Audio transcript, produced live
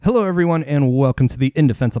Hello, everyone, and welcome to the In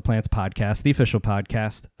Defense of Plants podcast, the official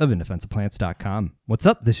podcast of indefenseofplants.com. What's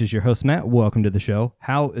up? This is your host, Matt. Welcome to the show.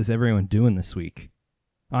 How is everyone doing this week?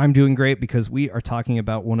 I'm doing great because we are talking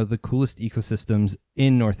about one of the coolest ecosystems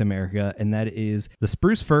in North America, and that is the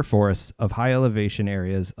spruce fir forests of high elevation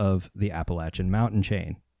areas of the Appalachian mountain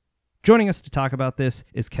chain. Joining us to talk about this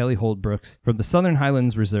is Kelly Holdbrooks from the Southern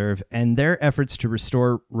Highlands Reserve, and their efforts to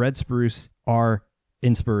restore red spruce are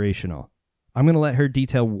inspirational. I'm going to let her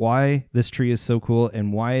detail why this tree is so cool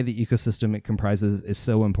and why the ecosystem it comprises is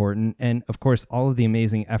so important. And of course, all of the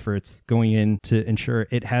amazing efforts going in to ensure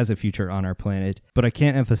it has a future on our planet. But I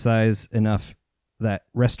can't emphasize enough that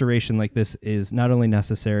restoration like this is not only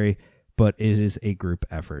necessary, but it is a group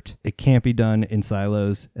effort. It can't be done in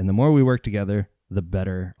silos. And the more we work together, the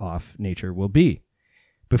better off nature will be.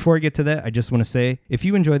 Before I get to that, I just want to say, if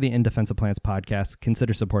you enjoy the In Defense of Plants podcast,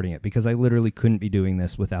 consider supporting it because I literally couldn't be doing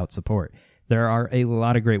this without support. There are a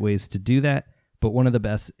lot of great ways to do that, but one of the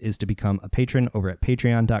best is to become a patron over at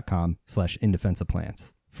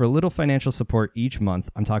patreon.com/indefenseofplants. For a little financial support each month,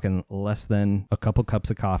 I'm talking less than a couple cups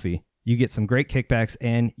of coffee, you get some great kickbacks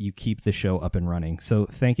and you keep the show up and running. So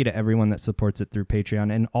thank you to everyone that supports it through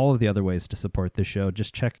Patreon and all of the other ways to support this show.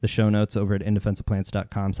 Just check the show notes over at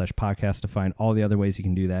indefenseofplants.com/podcast to find all the other ways you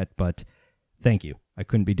can do that. But thank you. I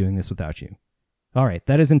couldn't be doing this without you. All right,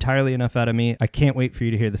 that is entirely enough out of me. I can't wait for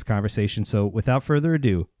you to hear this conversation. So without further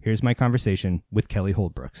ado, here's my conversation with Kelly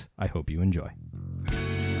Holdbrooks. I hope you enjoy.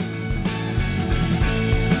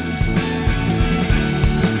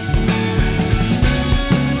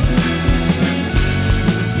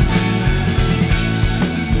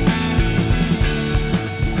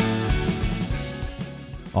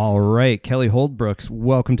 All right, Kelly Holdbrooks,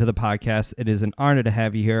 welcome to the podcast. It is an honor to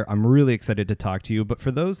have you here. I'm really excited to talk to you. But for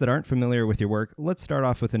those that aren't familiar with your work, let's start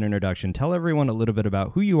off with an introduction. Tell everyone a little bit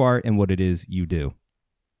about who you are and what it is you do.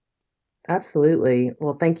 Absolutely.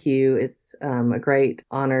 Well, thank you. It's a great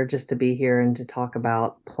honor just to be here and to talk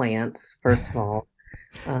about plants, first of all.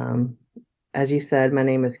 As you said, my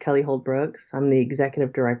name is Kelly Holdbrooks. I'm the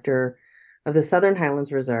executive director of the Southern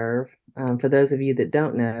Highlands Reserve. For those of you that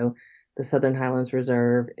don't know, the Southern Highlands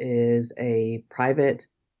Reserve is a private,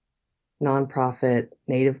 nonprofit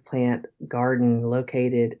native plant garden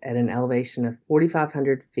located at an elevation of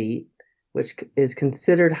 4,500 feet, which is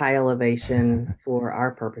considered high elevation for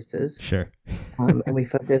our purposes. Sure. And we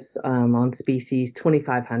focus on species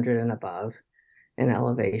 2,500 and above in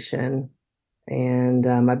elevation. And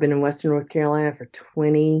I've been in Western North Carolina for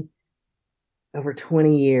over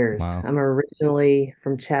 20 years. Wow. I'm originally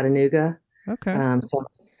from Chattanooga. Okay. So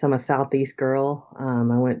I'm a Southeast girl.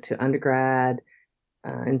 I went to undergrad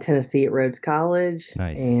in Tennessee at Rhodes College.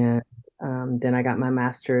 Nice. And then I got my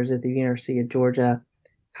master's at the University of Georgia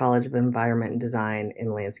College of Environment and Design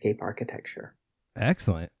in landscape architecture.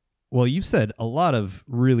 Excellent. Well, you've said a lot of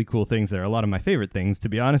really cool things there, a lot of my favorite things, to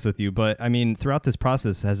be honest with you. But I mean, throughout this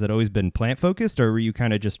process, has it always been plant focused, or were you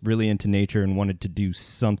kind of just really into nature and wanted to do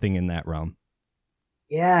something in that realm?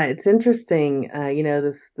 Yeah, it's interesting.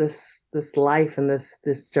 This life and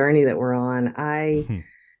this journey that we're on. I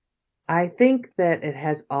think that it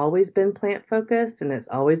has always been plant focused and it's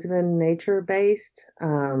always been nature based.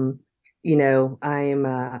 I'm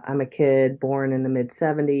a kid born in the mid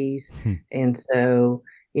 70s, and so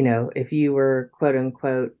if you were quote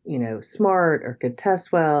unquote smart or could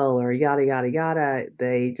test well or yada yada yada,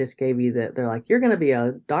 they just gave you they're like, you're going to be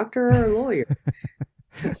a doctor or a lawyer.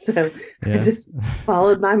 So yeah. I just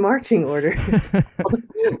followed my marching orders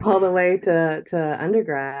all the way to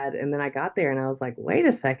undergrad. And then I got there and I was like, wait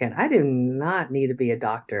a second, I do not need to be a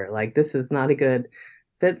doctor. Like, this is not a good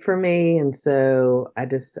fit for me. And so I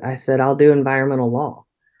said, I'll do environmental law.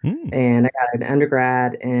 And I got an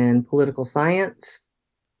undergrad in political science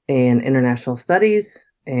and international studies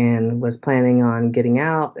and was planning on getting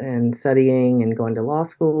out and studying and going to law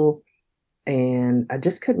school. And I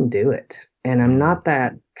just couldn't do it. And I'm not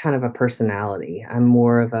that kind of a personality. I'm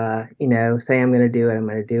more of a, say I'm going to do it, I'm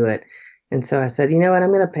going to do it. And so I said, you know what, I'm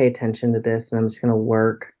going to pay attention to this and I'm just going to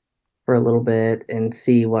work for a little bit and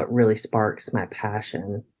see what really sparks my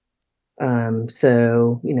passion.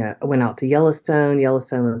 So I went out to Yellowstone.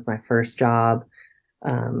 Yellowstone was my first job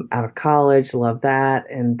out of college. Loved that.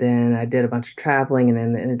 And then I did a bunch of traveling and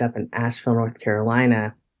then ended up in Asheville, North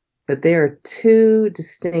Carolina. But there are two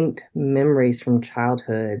distinct memories from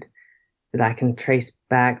childhood that I can trace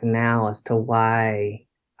back now as to why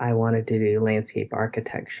I wanted to do landscape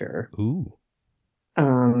architecture. Ooh.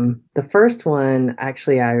 The first one,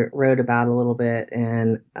 actually, I wrote about a little bit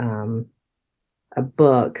in a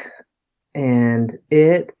book, and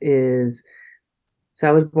it is, so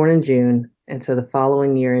I was born in June, And so the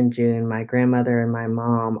following year in June, my grandmother and my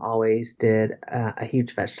mom always did a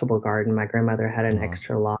huge vegetable garden. My grandmother had an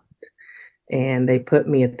extra lot, and they put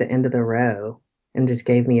me at the end of the row and just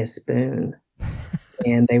gave me a spoon.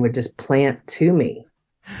 And they would just plant to me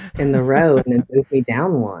in the row and then move me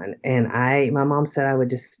down one. And my mom said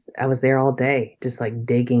I was there all day, just like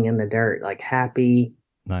digging in the dirt, like happy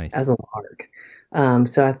as a lark.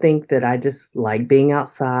 So I think that I just like being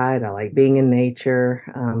outside. I like being in nature.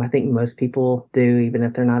 I think most people do, even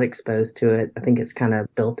if they're not exposed to it. I think it's kind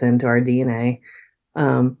of built into our DNA.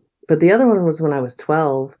 But the other one was when I was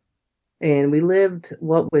 12, and we lived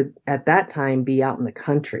what would at that time be out in the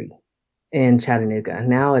country in Chattanooga.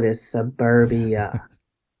 Now it is suburbia.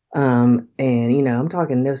 And, I'm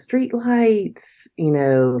talking no street lights,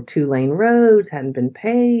 2-lane roads hadn't been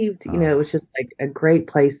paved. It was just like a great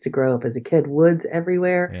place to grow up as a kid, woods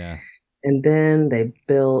everywhere. Yeah. And then they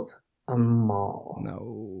built a mall.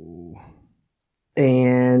 No.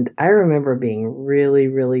 And I remember being really,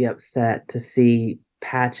 really upset to see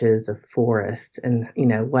patches of forest and,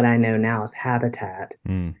 what I know now is habitat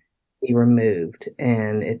be removed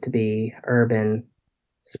and it to be urban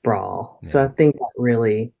sprawl. Yeah. So I think that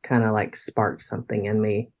really kind of like sparked something in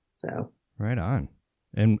me. So right on.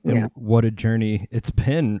 And what a journey it's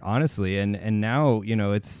been, honestly. And now,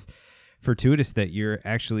 it's fortuitous that you're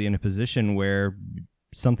actually in a position where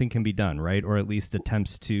something can be done, right? Or at least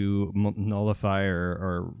attempts to nullify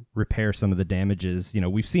or repair some of the damages.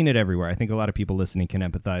 We've seen it everywhere. I think a lot of people listening can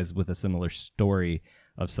empathize with a similar story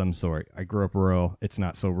of some sort. I grew up rural. It's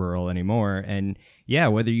not so rural anymore. And yeah,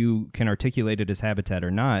 whether you can articulate it as habitat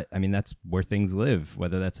or not, I mean, that's where things live,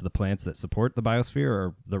 whether that's the plants that support the biosphere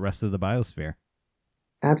or the rest of the biosphere.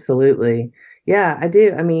 Absolutely. Yeah, I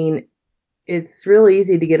do. I mean, it's really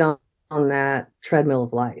easy to get on that treadmill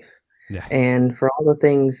of life. Yeah. And for all the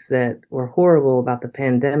things that were horrible about the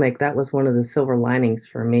pandemic, that was one of the silver linings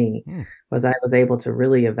for me, was I was able to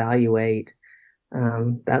really evaluate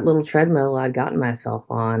that little treadmill I'd gotten myself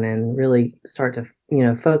on and really start to,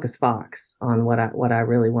 focus on what I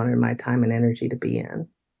really wanted my time and energy to be in.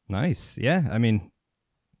 Nice. Yeah. I mean,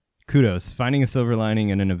 kudos. Finding a silver lining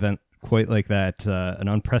in an event quite like that, an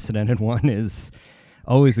unprecedented one, is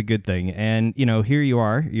always a good thing. And, here you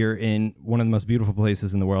are, you're in one of the most beautiful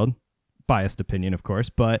places in the world. Biased opinion, of course,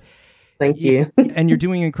 but thank you. And you're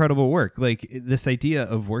doing incredible work. Like this idea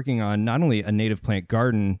of working on not only a native plant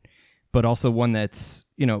garden, but also one that's,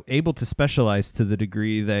 able to specialize to the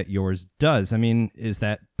degree that yours does. I mean, is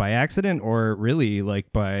that by accident or really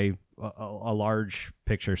like by a large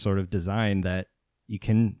picture sort of design that you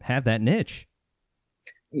can have that niche?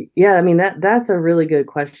 Yeah, I mean, that's a really good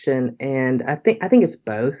question. And I think it's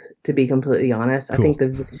both, to be completely honest. Cool. I think the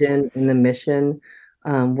vision and the mission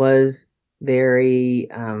was very,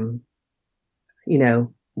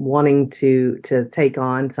 wanting to take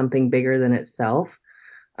on something bigger than itself.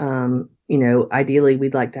 Ideally,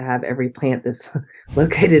 we'd like to have every plant that's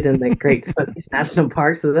located in the Great Smokies National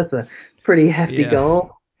Park. So that's a pretty hefty goal.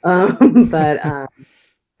 But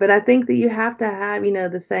I think that you have to have,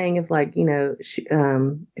 the saying of like,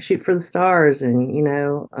 shoot for the stars and,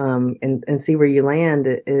 and see where you land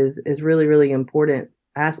is really, really important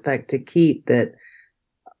aspect to keep that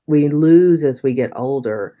we lose as we get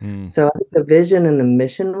older. So I think the vision and the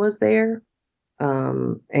mission was there.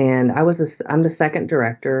 And I'm the second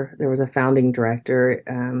director. There was a founding director.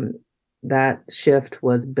 That shift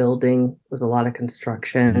was a lot of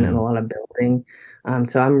construction and a lot of building.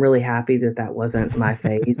 So I'm really happy that wasn't my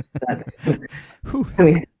phase. I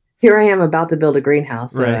mean, here I am about to build a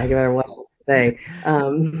greenhouse, so right. I better what to say.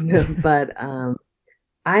 But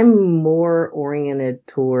I'm more oriented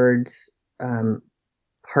towards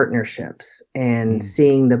partnerships and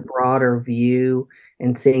seeing the broader view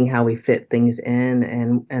and seeing how we fit things in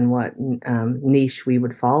and what niche we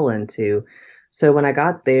would fall into. So when I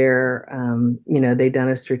got there, they'd done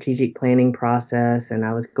a strategic planning process and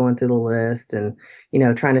I was going through the list and,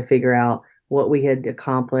 trying to figure out what we had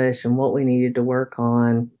accomplished and what we needed to work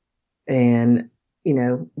on. And,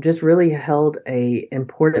 just really held a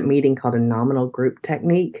important meeting called a nominal group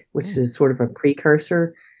technique, which is sort of a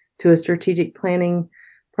precursor to a strategic planning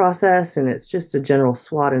process. And it's just a general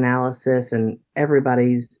SWOT analysis and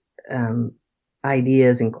everybody's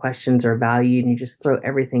ideas and questions are valued and you just throw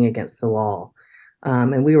everything against the wall.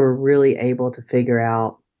 And we were really able to figure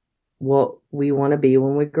out what we want to be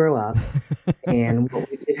when we grow up and what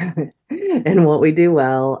we do and what we do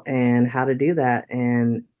well and how to do that.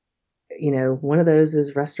 And, one of those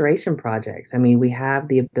is restoration projects. I mean, we have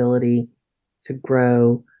the ability to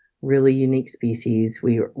grow really unique species.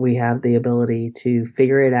 We have the ability to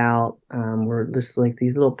figure it out. We're just like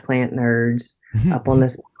these little plant nerds up on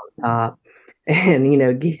this top and,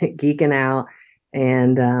 geeking out.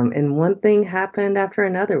 And one thing happened after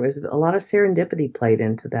another. Was a lot of serendipity played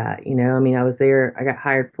into that. I was there, I got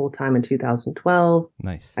hired full time in 2012.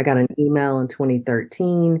 Nice. I got an email in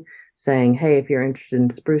 2013 saying, hey, if you're interested in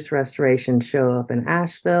spruce restoration, show up in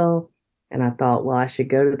Asheville. And I thought, well, I should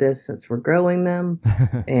go to this since we're growing them.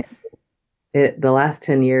 And the last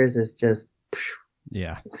 10 years is just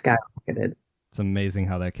skyrocketed. It's amazing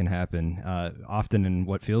how that can happen, often in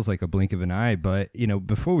what feels like a blink of an eye. But,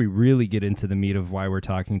 before we really get into the meat of why we're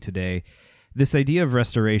talking today, this idea of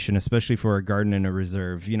restoration, especially for a garden and a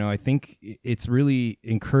reserve, I think it's really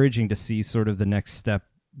encouraging to see sort of the next step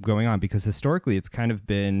going on, because historically it's kind of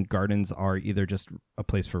been gardens are either just a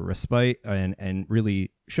place for respite and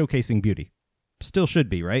really showcasing beauty. Still should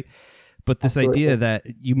be, right? But this Absolutely. idea that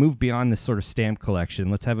you move beyond this sort of stamp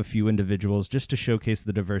collection, let's have a few individuals just to showcase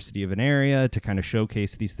the diversity of an area, to kind of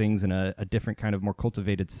showcase these things in a different kind of more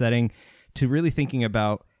cultivated setting, to really thinking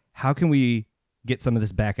about how can we get some of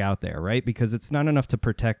this back out there, right? Because it's not enough to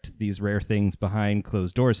protect these rare things behind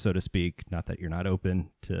closed doors, so to speak. Not that you're not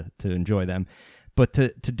open to enjoy them, but to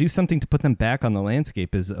do something to put them back on the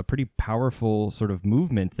landscape is a pretty powerful sort of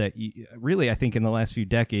movement that really, I think, in the last few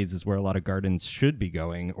decades is where a lot of gardens should be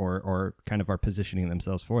going, or kind of are positioning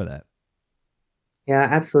themselves for that. Yeah,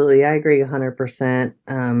 absolutely. I agree 100%.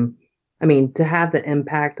 To have the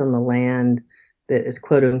impact on the land that is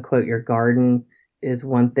quote unquote your garden is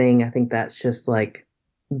one thing. I think that's just like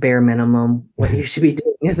bare minimum what you should be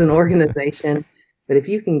doing as an organization. But if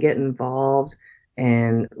you can get involved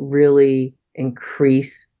and really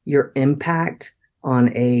increase your impact on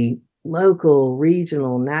a local,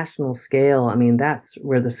 regional, national scale, that's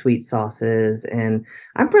where the sweet sauce is. And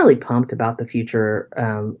I'm really pumped about the future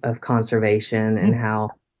of conservation and how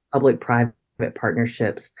public-private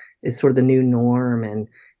partnerships is sort of the new norm. And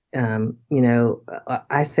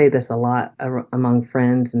I say this a lot among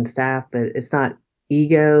friends and staff, but it's not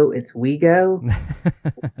ego, it's we go.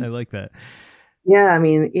 I like that. Yeah,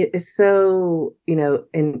 it's so,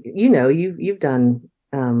 and you've done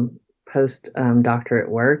post doctorate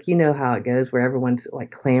work. You know how it goes, where everyone's like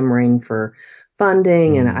clamoring for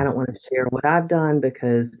funding, and I don't want to share what I've done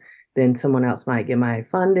because then someone else might get my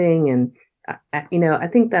funding, and I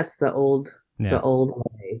think that's the old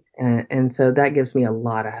way, and so that gives me a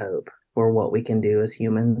lot of hope for what we can do as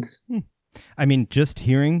humans. Just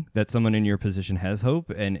hearing that someone in your position has hope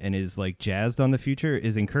and is like jazzed on the future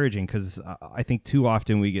is encouraging, because I think too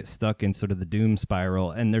often we get stuck in sort of the doom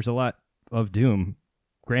spiral, and there's a lot of doom,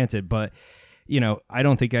 granted, but I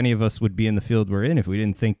don't think any of us would be in the field we're in if we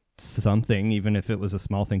didn't think something, even if it was a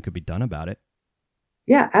small thing, could be done about it.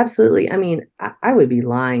 Yeah, absolutely. I would be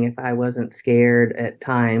lying if I wasn't scared at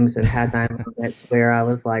times and had my moments where I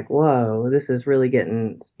was like, whoa, this is really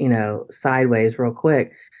getting, sideways real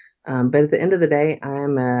quick. But at the end of the day,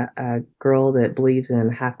 I'm a girl that believes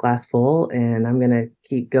in half glass full, and I'm going to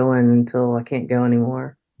keep going until I can't go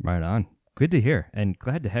anymore. Right on. Good to hear. And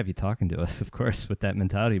glad to have you talking to us, of course, with that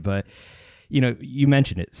mentality. But, you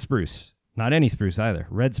mentioned it, spruce. Not any spruce either.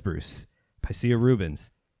 Red spruce, Picea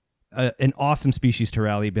rubens. An awesome species to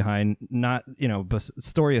rally behind. Not,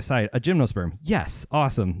 story aside, a gymnosperm. Yes,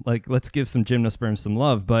 awesome. Like, let's give some gymnosperms some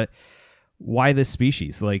love. But why this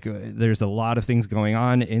species? Like, there's a lot of things going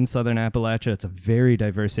on in southern Appalachia. It's a very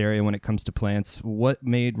diverse area when it comes to plants. What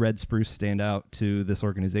made red spruce stand out to this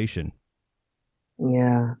organization?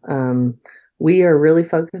 Yeah, we are really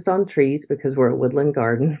focused on trees because we're a woodland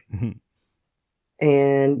garden.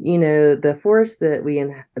 And, the forest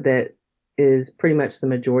that is pretty much the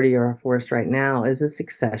majority of our forest right now is a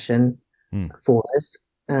succession forest.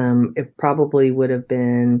 It probably would have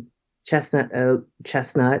been chestnut oak,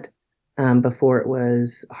 chestnut, before it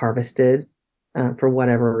was harvested for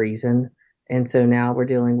whatever reason. And so now we're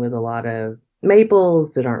dealing with a lot of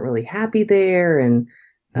maples that aren't really happy there, and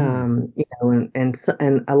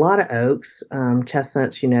and a lot of oaks,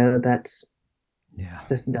 chestnuts, that's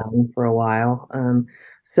just done for a while.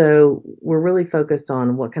 So we're really focused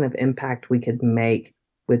on what kind of impact we could make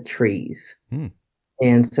with trees.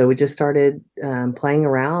 And so we just started playing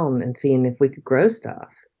around and seeing if we could grow stuff.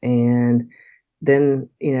 And then,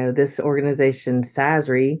 this organization,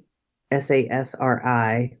 SASRI,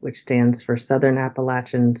 SASRI, which stands for Southern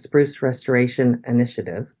Appalachian Spruce Restoration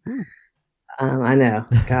Initiative. I know.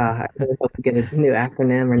 God, I really hope to get a new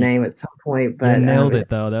acronym or name at some point. But you nailed it,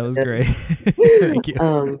 though. That was great. Thank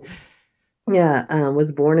you.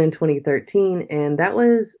 Was born in 2013, and that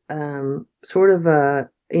was sort of a,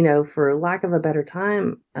 for lack of a better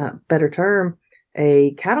term,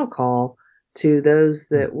 a cattle call to those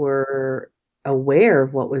that were aware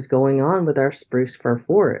of what was going on with our spruce fir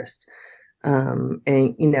forest.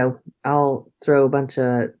 And, I'll throw a bunch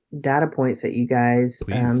of data points at you guys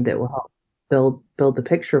Please. that will help build the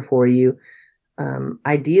picture for you.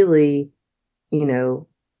 Ideally, you know,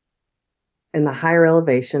 in the higher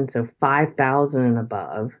elevation, so 5,000 and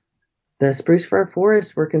above, the spruce fir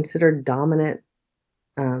forests were considered dominant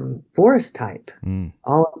forest type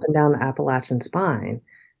all up and down the Appalachian spine.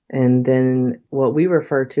 And then what we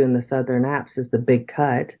refer to in the Southern Apps is the big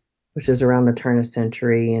cut, which is around the turn of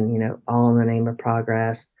century, and all in the name of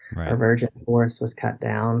progress. Right. Our virgin forest was cut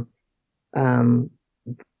down.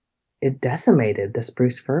 It decimated the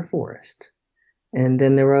spruce fir forest. And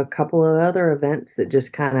then there were a couple of other events that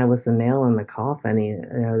just kind of was the nail in the coffin.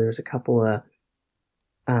 There's a couple of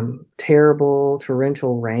terrible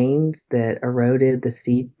torrential rains that eroded the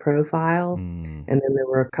seed profile. And then there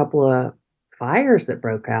were a couple of fires that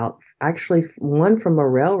broke out. Actually, one from a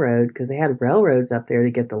railroad, because they had railroads up there to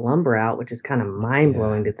get the lumber out, which is kind of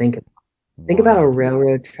mind-blowing to think about. Think about a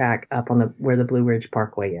railroad track up on where the Blue Ridge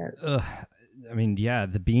Parkway is. I mean, yeah,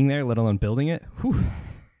 the being there, let alone building it. Whew.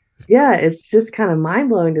 Yeah, it's just kind of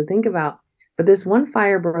mind-blowing to think about. But this one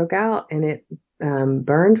fire broke out and it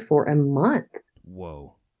burned for a month.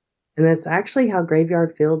 Whoa. And that's actually how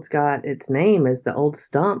Graveyard Fields got its name, as the old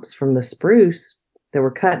stumps from the spruce that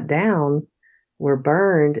were cut down were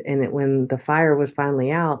burned, and when the fire was finally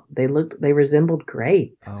out, they resembled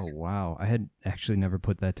graves. Oh, wow. I had actually never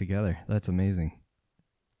put that together. That's amazing.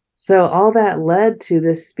 So all that led to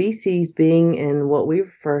this species being in what we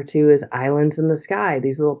refer to as islands in the sky,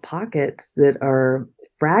 these little pockets that are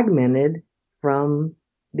fragmented from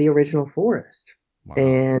the original forest. Wow.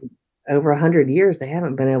 And over 100 years, they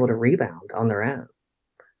haven't been able to rebound on their own.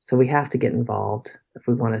 So we have to get involved if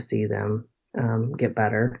we want to see them get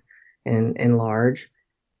better and enlarge.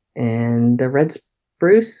 And the red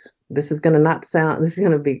spruce, this is going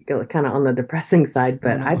to be kind of on the depressing side,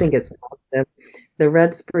 but I think it's positive. The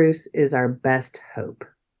red spruce is our best hope.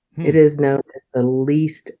 It is known as the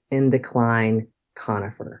least in decline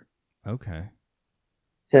conifer. Okay.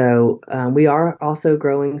 So we are also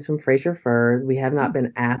growing some Fraser fir. We have not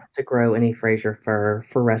been asked to grow any Fraser fir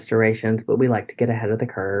for restorations, but we like to get ahead of the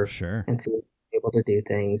curve. Sure. And see if we're able to do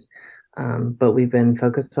things. But we've been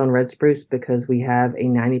focused on red spruce because we have a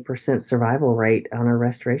 90% survival rate on our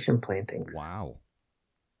restoration plantings. Wow.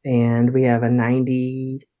 And we have a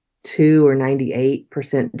 92 or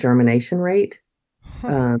 98% germination rate.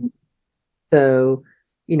 So,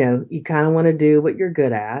 you kind of want to do what you're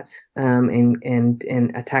good at,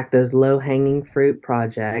 and attack those low-hanging fruit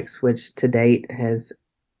projects, which to date has,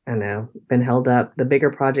 been held up. The bigger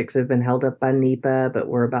projects have been held up by NEPA, but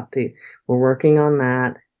we're working on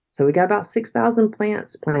that. So we got about 6,000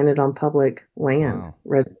 plants planted on public land, wow.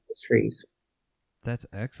 Residence trees. That's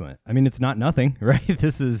excellent. I mean, it's not nothing, right?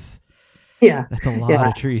 That's a lot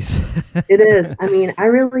of trees. It is. I mean, I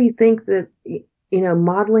really think that,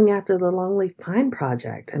 modeling after the longleaf pine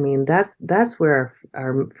project, I mean, that's where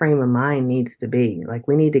our frame of mind needs to be. Like,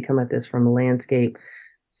 we need to come at this from a landscape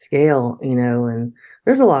scale, and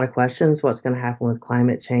there's a lot of questions. What's going to happen with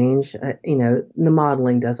climate change? The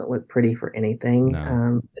modeling doesn't look pretty for anything.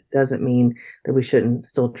 No. It doesn't mean that we shouldn't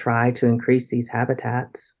still try to increase these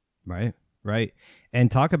habitats. Right. And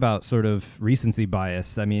talk about sort of recency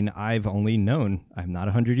bias. I mean, I'm not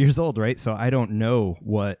 100 years old, right? So I don't know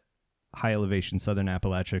what high elevation Southern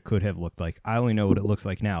Appalachia could have looked like. I only know what it looks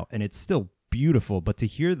like now, and it's still beautiful. But to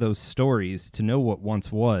hear those stories, to know what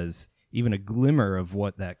once was, even a glimmer of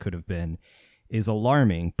what that could have been, is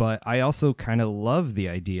alarming. But I also kind of love the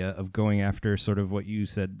idea of going after sort of what you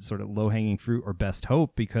said, sort of low-hanging fruit or best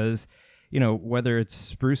hope, because, whether it's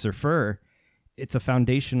spruce or fir, it's a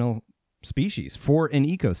foundational species for an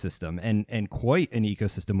ecosystem, and quite an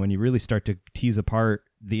ecosystem when you really start to tease apart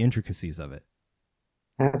the intricacies of it.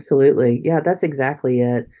 Absolutely. Yeah, that's exactly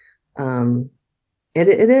it.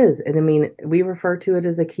 It is. And I mean, we refer to it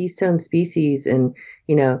as a keystone species. And,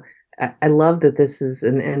 I love that this is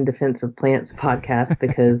an In Defense of Plants podcast,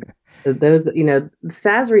 because those,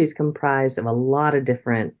 Sasri is comprised of a lot of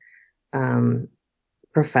different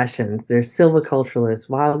professions. There's silviculturalists,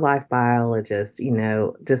 wildlife biologists,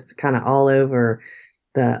 just kind of all over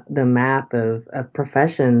the map of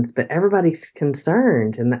professions, but everybody's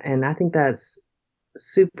concerned. And I think that's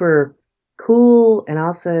super cool. And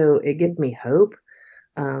also it gives me hope.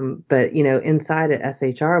 But, inside at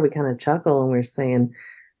SHR, we kind of chuckle and we're saying,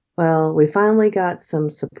 well, we finally got some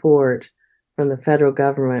support from the federal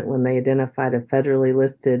government when they identified a federally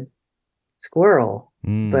listed squirrel.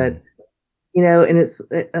 But, and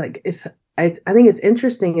I think it's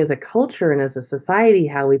interesting as a culture and as a society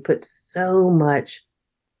how we put so much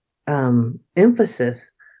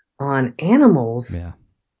emphasis on animals. Yeah.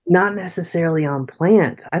 not necessarily on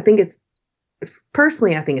plants. I think it's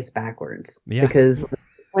personally backwards because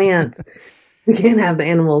plants, we can't have the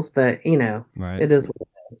animals, but right. It is what it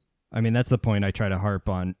is. I mean, that's the point I try to harp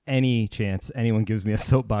on. Any chance anyone gives me a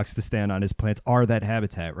soapbox to stand on is plants are that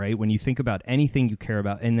habitat, right? When you think about anything you care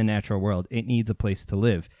about in the natural world, it needs a place to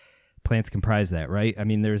live. Plants comprise that, right? I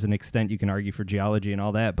mean, there's an extent you can argue for geology and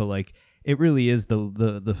all that, but like it really is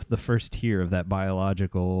the first tier of that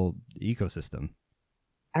biological ecosystem.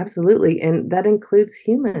 Absolutely, and that includes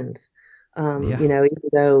humans. Even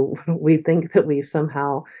though we think that we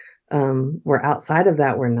somehow we're outside of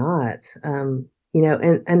that, we're not.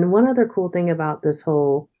 And one other cool thing about this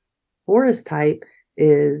whole forest type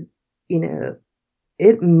is,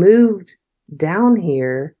 it moved down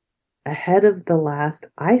here ahead of the last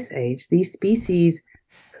ice age. These species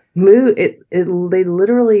they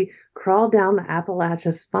literally crawled down the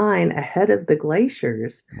Appalachia spine ahead of the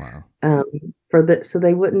glaciers. Wow. So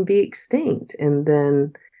they wouldn't be extinct. And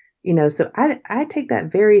then, so I take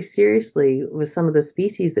that very seriously with some of the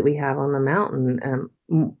species that we have on the mountain,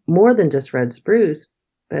 more than just red spruce,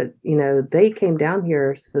 but, they came down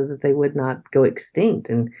here so that they would not go extinct.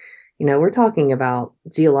 And, we're talking about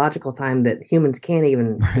geological time that humans can't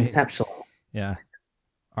even conceptualize. Yeah.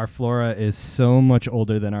 Our flora is so much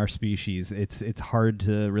older than our species. It's hard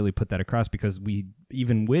to really put that across because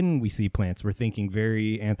even when we see plants, we're thinking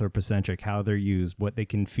very anthropocentric, how they're used, what they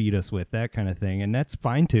can feed us with, that kind of thing. And that's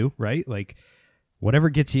fine too, right? Like whatever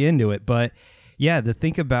gets you into it. But yeah, to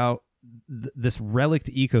think about this relict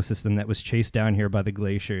ecosystem that was chased down here by the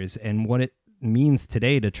glaciers and what it means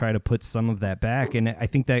today to try to put some of that back. And I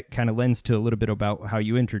think that kind of lends to a little bit about how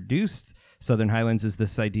you introduced Southern Highlands, is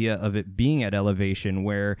this idea of it being at elevation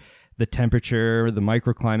where the temperature, the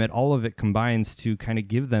microclimate, all of it combines to kind of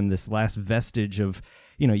give them this last vestige of,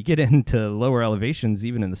 you get into lower elevations,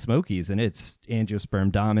 even in the Smokies, and it's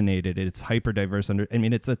angiosperm dominated. It's hyper diverse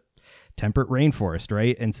it's a temperate rainforest,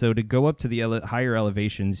 right? And so to go up to the higher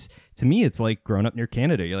elevations, to me, it's like growing up near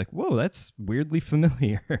Canada. You're like, whoa, that's weirdly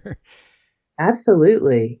familiar.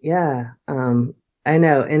 Absolutely. Yeah. I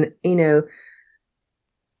know. And,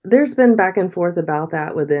 there's been back and forth about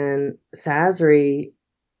that within Sasri,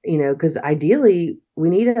 because ideally we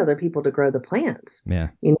need other people to grow the plants. Yeah.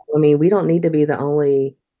 We don't need to be the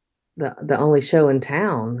only show in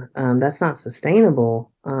town. That's not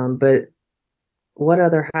sustainable. But what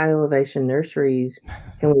other high elevation nurseries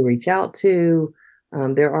can we reach out to?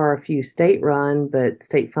 There are a few state run, but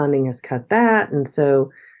state funding has cut that. And so,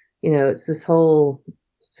 it's this whole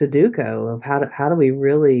Sudoku of how do we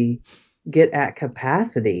really get at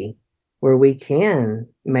capacity where we can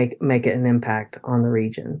make it an impact on the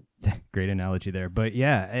region. Great analogy there. But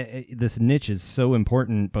yeah, this niche is so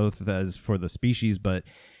important both as for the species, but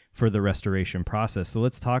for the restoration process. So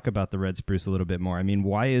let's talk about the red spruce a little bit more. I mean,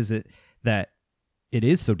 why is it that it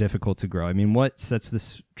is so difficult to grow? I mean, what sets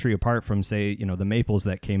this tree apart from, say, the maples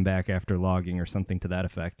that came back after logging or something to that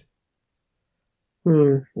effect?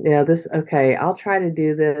 Yeah, okay. I'll try to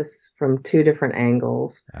do this from two different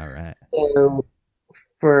angles. All right. So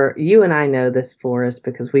for you and I know this forest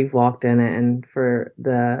because we've walked in it, and for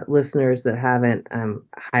the listeners that haven't,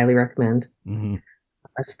 highly recommend. Mm-hmm.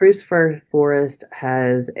 A spruce fir forest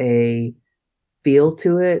has a feel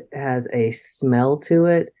to it, has a smell to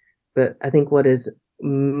it, but I think what is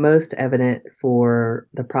most evident for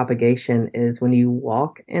the propagation is when you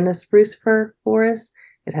walk in a spruce fir forest,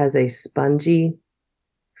 it has a spongy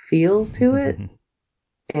feel to it.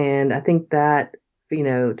 And I think that,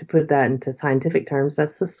 to put that into scientific terms,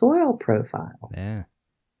 that's the soil profile. Yeah.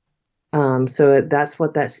 So that's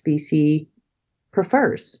what that species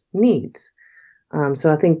prefers, needs.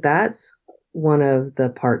 So I think that's one of the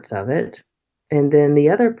parts of it. And then the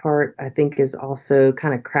other part, I think, is also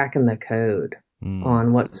kind of cracking the code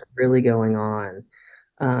on what's really going on.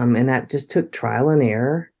 And that just took trial and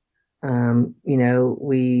error.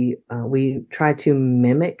 We try to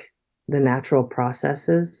mimic the natural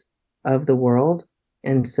processes of the world.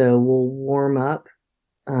 And so we'll warm up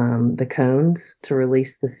the cones to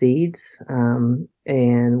release the seeds. And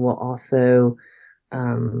we'll also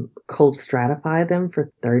cold stratify them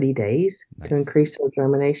for 30 days to increase their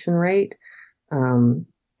germination rate.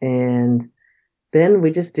 And then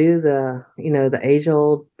we just do the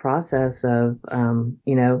age-old process of,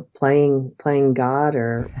 playing God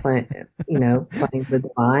or playing the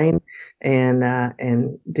divine,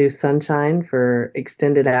 and do sunshine for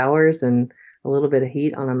extended hours and a little bit of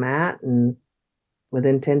heat on a mat. And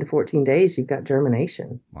within 10 to 14 days, you've got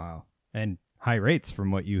germination. Wow. And high rates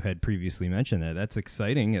from what you had previously mentioned there. That's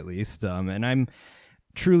exciting, at least. And I'm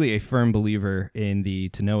truly a firm believer in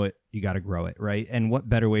to know it, you got to grow it, right? And what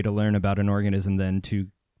better way to learn about an organism than to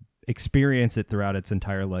experience it throughout its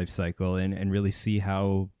entire life cycle and really see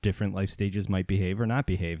how different life stages might behave or not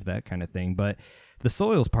behave, that kind of thing. But the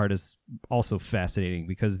soils part is also fascinating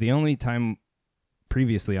because the only time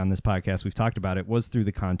previously on this podcast we've talked about it was through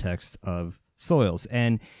the context of soils.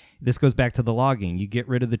 And this goes back to the logging. You get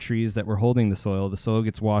rid of the trees that were holding the soil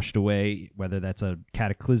gets washed away, whether that's a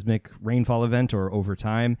cataclysmic rainfall event or over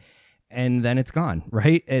time, and then it's gone,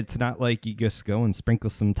 right? It's not like you just go and sprinkle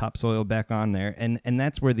some topsoil back on there. And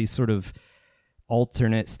that's where these sort of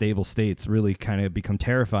alternate stable states really kind of become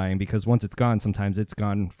terrifying, because once it's gone, sometimes it's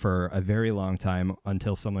gone for a very long time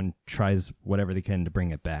until someone tries whatever they can to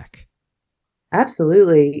bring it back.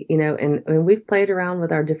 Absolutely. And we've played around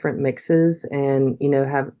with our different mixes and,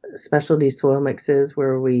 have specialty soil mixes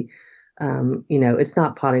where we, it's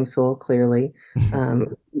not potting soil, clearly,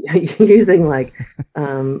 using like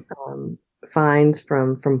fines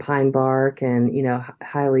from pine bark and,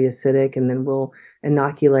 highly acidic. And then we'll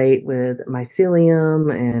inoculate with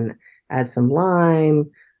mycelium and add some lime,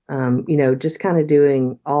 just kind of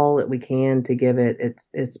doing all that we can to give it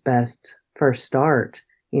its best first start.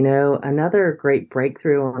 Another great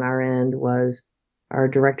breakthrough on our end was our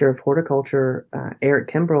director of horticulture, Eric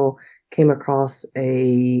Kimbrell, came across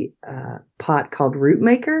a pot called Root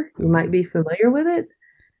Maker. You might be familiar with it.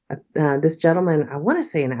 This gentleman, I want to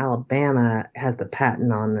say in Alabama, has the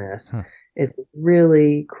patent on this. Huh. It's a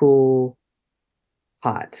really cool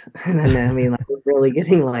pot. And I mean, like, we're really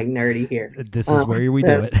getting like nerdy here. This is where we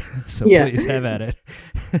do it. So yeah. Please have at it.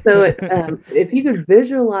 So if you could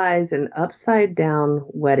visualize an upside down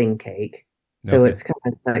wedding cake, so it's kind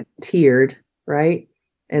of like tiered, right?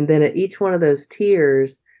 And then at each one of those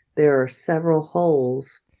tiers, there are several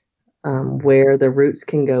holes where the roots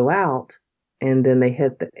can go out, and then they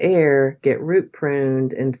hit the air, get root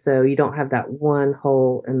pruned, and so you don't have that one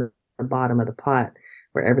hole in the bottom of the pot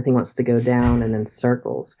where everything wants to go down and in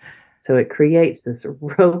circles. So it creates this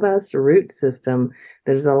robust root system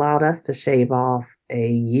that has allowed us to shave off a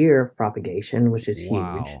year of propagation, which is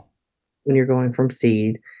huge when you're going from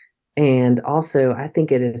seed. And also, I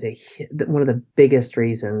think it is one of the biggest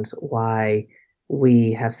reasons why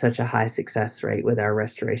we have such a high success rate with our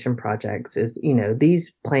restoration projects is,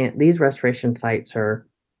 these restoration sites are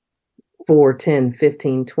 4, 10,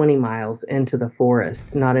 15, 20 miles into the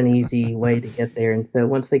forest, not an easy way to get there. And so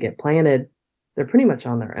once they get planted, they're pretty much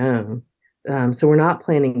on their own. So we're not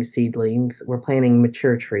planting seedlings, we're planting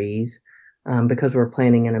mature trees because we're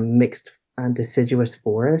planting in a mixed deciduous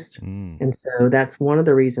forest. And so that's one of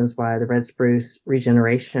the reasons why the red spruce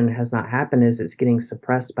regeneration has not happened, is it's getting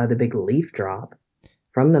suppressed by the big leaf drop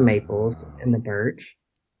from the maples and the birch.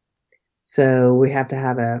 So we have to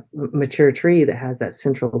have a mature tree that has that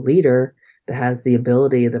central leader that has the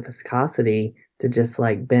ability, the viscosity to just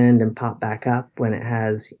like bend and pop back up when it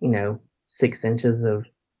has, 6 inches of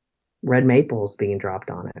red maples being dropped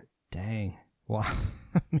on it. Dang. Wow.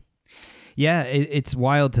 Yeah, it's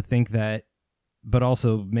wild to think that, but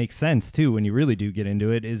also makes sense too when you really do get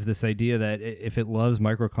into it, is this idea that if it loves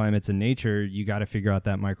microclimates in nature, you got to figure out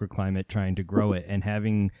that microclimate trying to grow it, and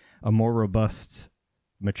having a more robust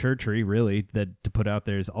mature tree really that to put out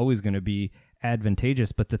there is always going to be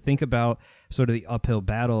advantageous. But to think about sort of the uphill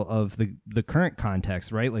battle of the current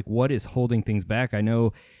context, right? Like, what is holding things back? I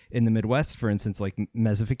know in the Midwest, for instance, like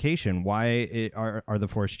mesification, why are the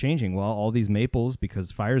forests changing? Well, all these maples,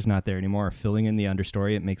 because fire's not there anymore, are filling in the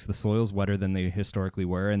understory. It makes the soils wetter than they historically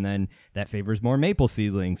were, and then that favors more maple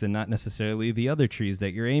seedlings and not necessarily the other trees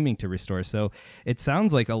that you're aiming to restore. So it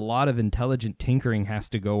sounds like a lot of intelligent tinkering has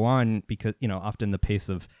to go on, because often the pace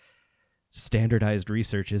of standardized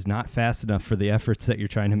research is not fast enough for the efforts that you're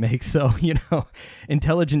trying to make. So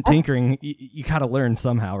intelligent tinkering, you got to learn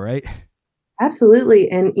somehow, right? Absolutely.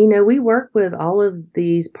 And, we work with all of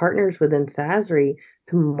these partners within Sasri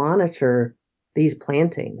to monitor these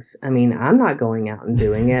plantings. I mean, I'm not going out and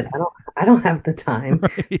doing it. I don't have the time.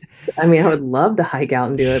 Right. I mean, I would love to hike out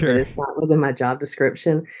and do it, but it's not within my job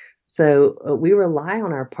description. So we rely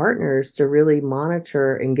on our partners to really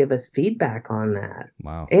monitor and give us feedback on that.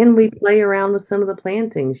 Wow. And we play around with some of the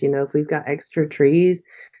plantings. If we've got extra trees,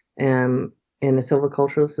 and the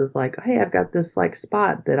silviculturalist is like, hey, I've got this like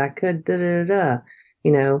spot that I could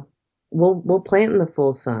we'll plant in the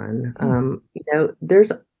full sun.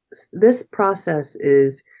 There's this process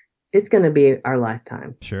it's going to be our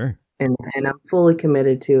lifetime. Sure. And I'm fully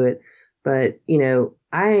committed to it. But,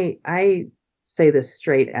 I say this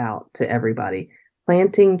straight out to everybody.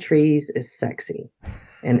 Planting trees is sexy,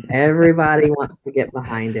 and everybody wants to get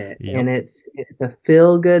behind it. Yep. And it's a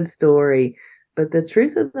feel-good story. But the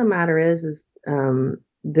truth of the matter is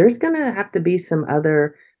there's going to have to be some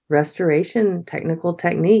other restoration technical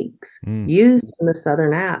techniques used in the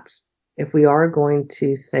Southern Apps if we are going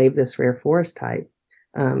to save this rare forest type.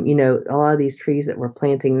 A lot of these trees that we're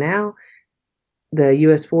planting now, the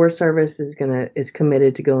U.S. Forest Service is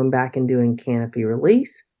committed to going back and doing canopy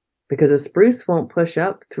release, because a spruce won't push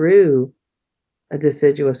up through a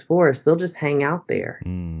deciduous forest. They'll just hang out there.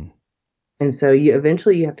 And so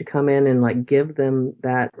eventually you have to come in and like give them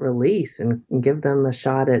that release and give them a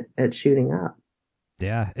shot at shooting up.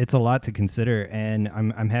 Yeah, it's a lot to consider, and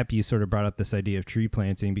I'm happy you sort of brought up this idea of tree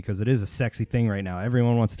planting, because it is a sexy thing right now.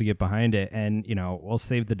 Everyone wants to get behind it, and we'll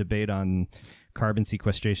save the debate on carbon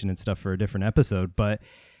sequestration and stuff for a different episode. But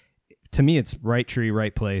to me, it's right tree,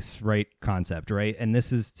 right place, right concept, right? And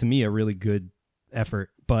this is, to me, a really good effort.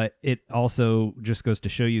 But it also just goes to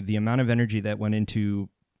show you the amount of energy that went into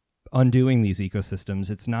undoing these ecosystems.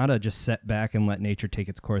 It's not a just set back and let nature take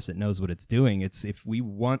its course. It knows what it's doing. It's, if we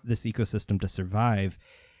want this ecosystem to survive,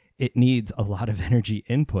 it needs a lot of energy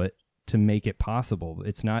input to make it possible.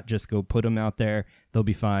 It's not just go put them out there, they'll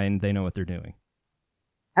be fine, they know what they're doing.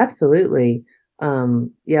 Absolutely.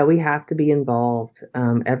 We have to be involved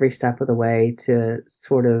every step of the way to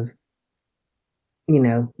sort of,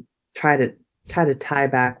 try to tie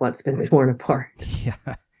back what's been torn apart.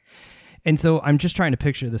 Yeah. And so I'm just trying to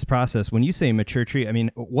picture this process. When you say mature tree, I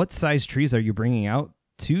mean, what size trees are you bringing out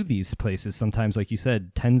to these places? Sometimes, like you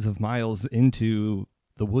said, tens of miles into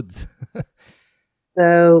the woods.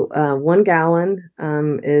 So 1 gallon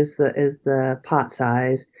is the pot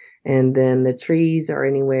size, and then the trees are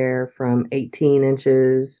anywhere from 18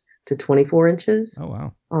 inches to 24 inches. Oh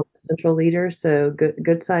wow! On the central leader, so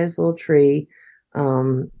good sized little tree.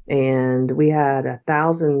 And we had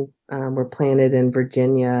 1,000 were planted in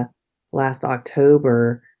Virginia last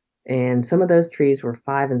October, and some of those trees were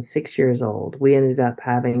 5 and 6 years old. We ended up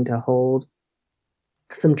having to hold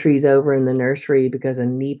some trees over in the nursery because a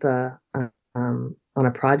NEPA on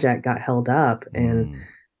a project got held up, and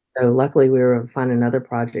so luckily we were able to find another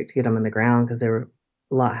project to get them in the ground, because they were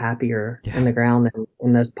a lot happier in the ground than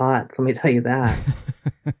in those pots. Let me tell you that.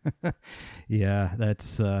 Yeah,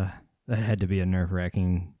 that's that had to be a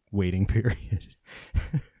nerve-wracking waiting period.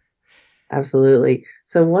 Absolutely.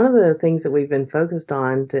 So one of the things that we've been focused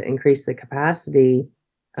on to increase the capacity,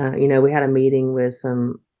 we had a meeting with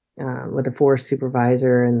with the forest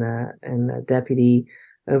supervisor and the deputy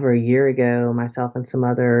over a year ago, myself and some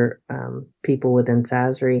other people within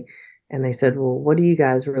Sasri, and they said, well, what do you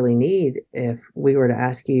guys really need if we were to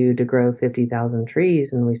ask you to grow 50,000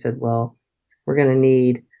 trees? And we said, well, we're going to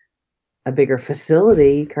need a bigger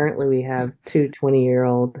facility. Currently, we have two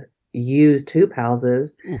 20-year-old used hoop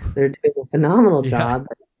houses. They're doing a phenomenal job,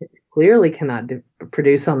 but clearly cannot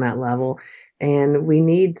produce on that level. And we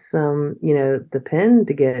need some, the pen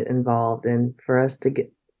to get involved, and for us to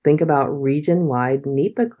think about region-wide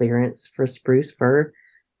NEPA clearance for spruce fir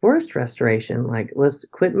forest restoration. Like, let's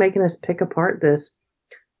quit making us pick apart this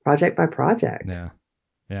project by project.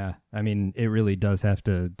 Yeah. I mean, it really does have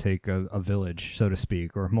to take a village, so to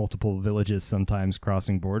speak, or multiple villages sometimes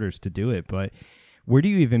crossing borders to do it. But where do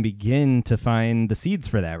you even begin to find the seeds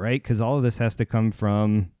for that, right? Because all of this has to come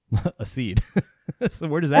from a seed. So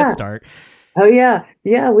where does that start? Oh yeah.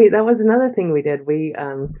 That was another thing we did. We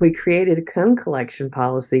created a cone collection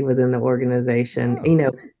policy within the organization.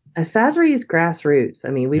 Sasri is grassroots.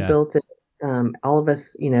 I mean, we built it, all of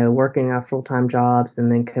us, working our full-time jobs and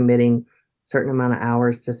then committing a certain amount of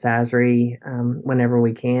hours to Sasri whenever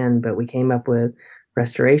we can. But we came up with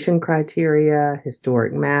restoration criteria,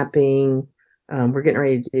 historic mapping. We're getting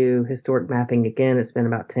ready to do historic mapping again. It's been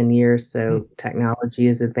about 10 years, so technology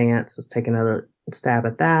is advanced. Let's take another stab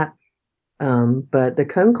at that. But the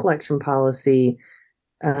cone collection policy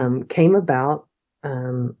came about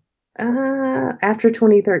after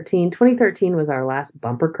 2013. 2013 was our last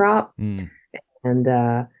bumper crop,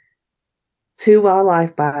 and two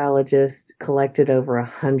wildlife biologists collected over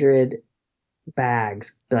 100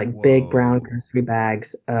 bags, like big brown grocery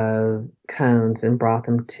bags of cones, and brought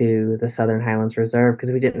them to the Southern Highlands Reserve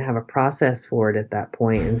because we didn't have a process for it at that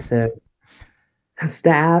point. And so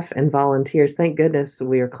staff and volunteers, thank goodness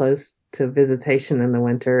we are close to visitation in the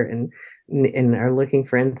winter and are looking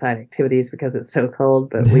for inside activities because it's so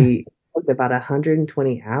cold, but we took about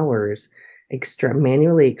 120 hours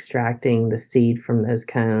manually extracting the seed from those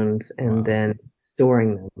cones and then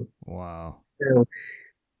storing them. Wow. So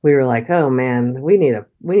we were like, oh man, we need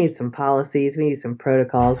some policies, we need some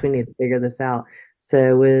protocols, we need to figure this out.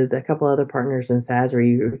 So with a couple other partners in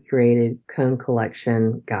Sasri, we created cone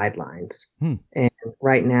collection guidelines. And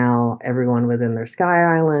right now, everyone within their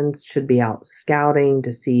Sky Islands should be out scouting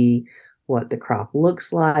to see what the crop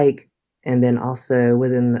looks like. And then also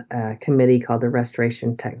within a committee called the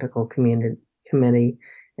Restoration Technical Committee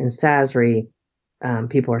in Sasri,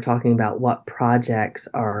 people are talking about what projects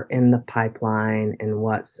are in the pipeline and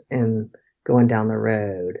what's in going down the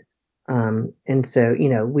road. And so,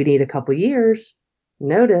 we need a couple years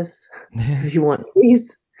notice if you want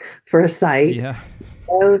trees for a site. Yeah.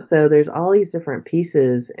 So there's all these different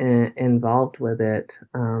pieces involved with it.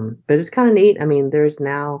 But it's kind of neat. I mean, there's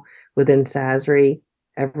now within Sasri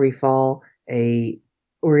every fall a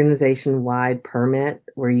organization-wide permit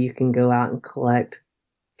where you can go out and collect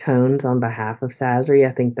cones on behalf of Sasri.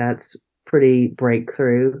 I think that's pretty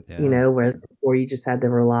breakthrough, whereas before you just had to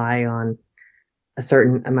rely on a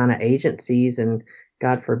certain amount of agencies, and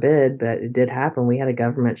God forbid, but it did happen. We had a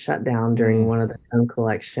government shutdown during one of the cone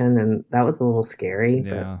collection, and that was a little scary.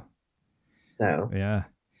 Yeah. Yeah.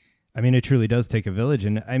 I mean, it truly does take a village.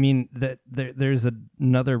 And I mean, there's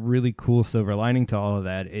another really cool silver lining to all of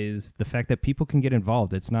that is the fact that people can get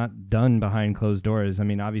involved. It's not done behind closed doors. I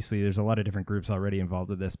mean, obviously, there's a lot of different groups already involved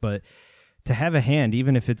with this, but to have a hand,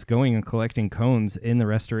 even if it's going and collecting cones in the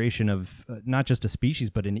restoration of not just a species,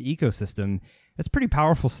 but an ecosystem, it's pretty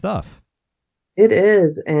powerful stuff. It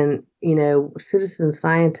is. And, citizen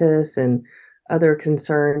scientists and other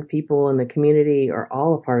concerned people in the community are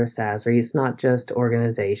all a part of Sasri. It's not just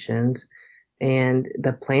organizations. And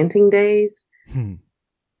the planting days,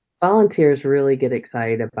 volunteers really get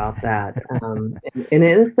excited about that. And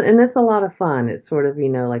it's a lot of fun. It's sort of,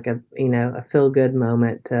 like a feel good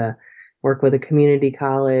moment to work with a community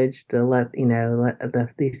college to let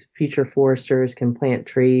these future foresters can plant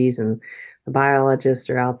trees, and the biologists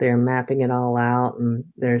are out there mapping it all out, and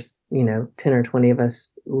there's 10 or 20 of us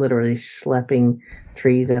literally schlepping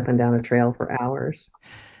trees up and down a trail for hours.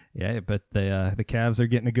 Yeah, but the calves are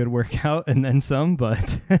getting a good workout and then some.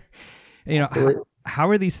 But how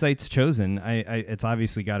are these sites chosen? It's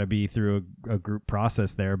obviously got to be through a group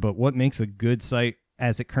process there. But what makes a good site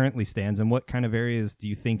as it currently stands, and what kind of areas do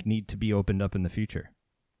you think need to be opened up in the future?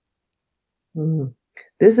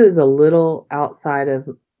 This is a little outside of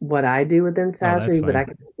what I do within Sasri, but I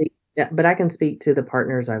can speak. Yeah, but I can speak to the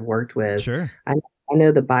partners I've worked with. Sure. I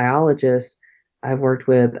know the biologists I've worked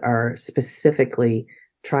with are specifically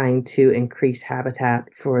trying to increase habitat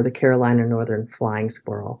for the Carolina northern flying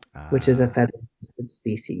squirrel, which is a federal-listed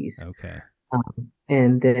species. Okay.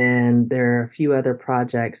 And then there are a few other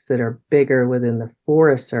projects that are bigger within the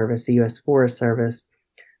Forest Service, the U.S. Forest Service,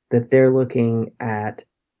 that they're looking at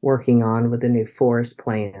working on with the new forest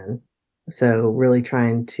plan. So really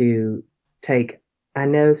trying to I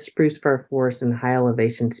know spruce-fir forests and high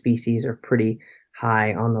elevation species are pretty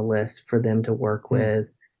high on the list for them to work with,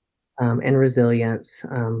 and resilience.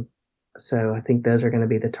 So I think those are going to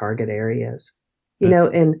be the target areas.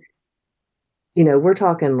 We're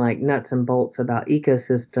talking like nuts and bolts about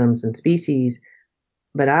ecosystems and species,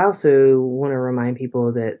 but I also want to remind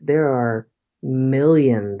people that there are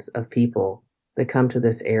millions of people that come to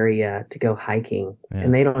this area to go hiking,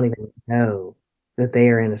 and they don't even know that they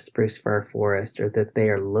are in a spruce fir forest or that they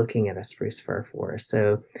are looking at a spruce fir forest.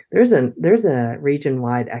 So there's a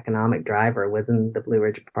region-wide economic driver within the Blue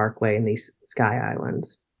Ridge Parkway and these Sky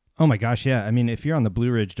Islands. Oh my gosh, yeah. I mean, if you're on the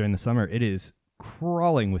Blue Ridge during the summer, it is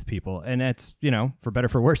crawling with people, and that's, for better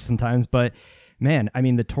for worse sometimes. But man, I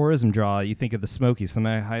mean, the tourism draw, you think of the Smokies, some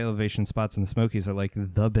of the high elevation spots in the Smokies are like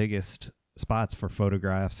the biggest spots for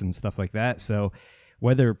photographs and stuff like that. So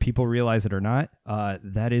whether people realize it or not,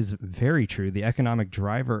 that is very true. The economic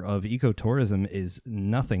driver of ecotourism is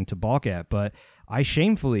nothing to balk at. But I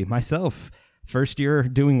shamefully, myself, first year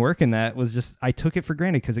doing work in that was just, I took it for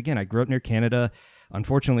granted because, again, I grew up near Canada.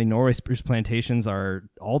 Unfortunately, Norway spruce plantations are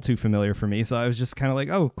all too familiar for me. So I was just kind of like,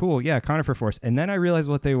 oh, cool. Yeah, conifer forest. And then I realized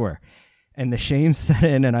what they were. And the shame set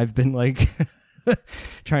in, and I've been like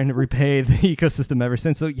trying to repay the ecosystem ever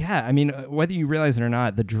since. So yeah, I mean, whether you realize it or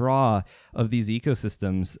not, the draw of these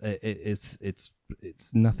ecosystems, it's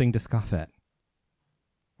nothing to scoff at.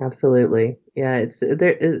 Absolutely. Yeah, it's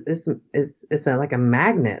like a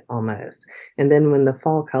magnet almost. And then when the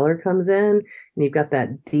fall color comes in and you've got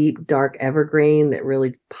that deep dark evergreen that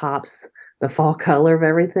really pops the fall color of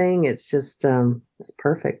everything, it's just it's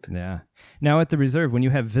perfect. Yeah. Now at the reserve, when you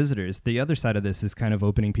have visitors, the other side of this is kind of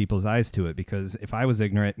opening people's eyes to it, because if I was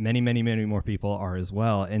ignorant, many, many, many more people are as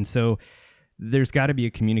well. And so there's got to be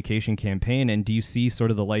a communication campaign. And do you see sort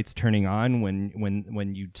of the lights turning on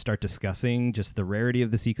when you start discussing just the rarity of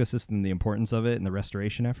this ecosystem, the importance of it, and the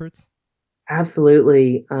restoration efforts?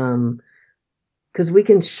 Absolutely. Because we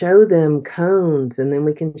can show them cones, and then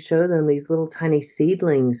we can show them these little tiny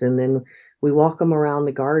seedlings, and then we walk them around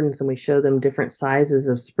the gardens and we show them different sizes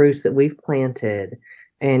of spruce that we've planted.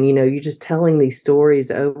 And, you're just telling these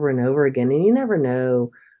stories over and over again, and you never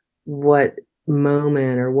know what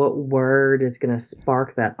moment or what word is going to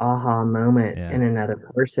spark that aha moment in another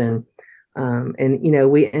person.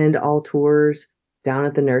 And, we end all tours down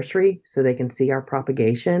at the nursery so they can see our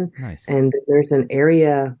propagation. Nice. And there's an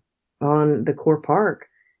area on the core park.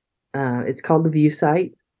 It's called the View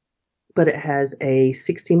Site, but it has a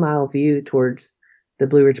 60-mile view towards the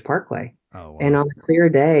Blue Ridge Parkway. Oh, wow. And on a clear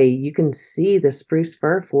day, you can see the spruce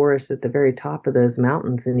fir forest at the very top of those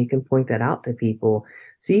mountains, and you can point that out to people.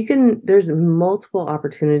 So there's multiple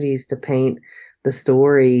opportunities to paint the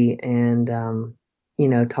story and,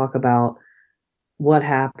 talk about what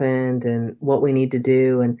happened and what we need to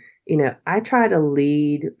do. And, I try to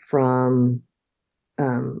lead from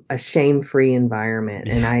a shame-free environment.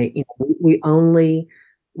 And we only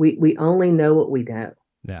know what we know.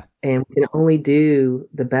 Yeah. And we can only do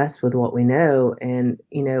the best with what we know. And,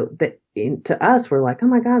 to us, we're like, oh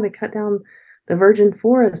my God, they cut down the virgin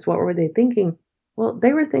forest. What were they thinking? Well,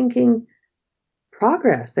 they were thinking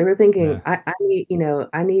progress. They were thinking, I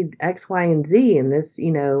need X, Y, and Z. And this,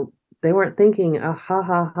 they weren't thinking, oh, ha,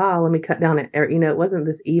 ha, ha, let me cut down it. Or, it wasn't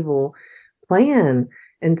this evil plan.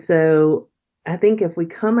 And so I think if we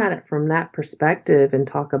come at it from that perspective and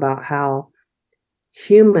talk about how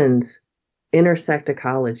humans intersect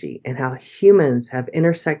ecology and how humans have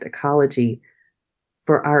intersect ecology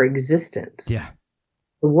for our existence. Yeah.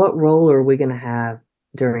 What role are we going to have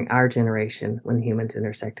during our generation when humans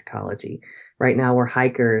intersect ecology? Right now we're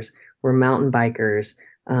hikers, we're mountain bikers.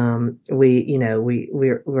 We're on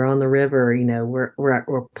the river,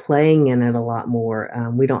 we're playing in it a lot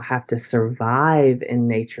more. We don't have to survive in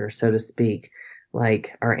nature, so to speak,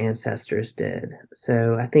 like our ancestors did.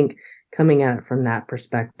 So I think coming at it from that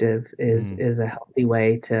perspective is a healthy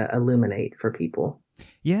way to illuminate for people.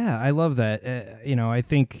 Yeah, I love that. I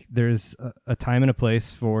think there's a time and a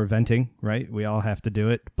place for venting, right? We all have to do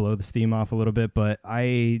it, blow the steam off a little bit, but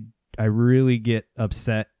I really get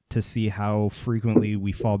upset to see how frequently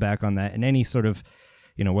we fall back on that in any sort of,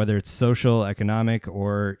 whether it's social, economic,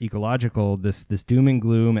 or ecological, this doom and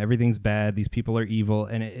gloom, everything's bad, these people are evil,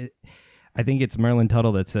 and I think it's Merlin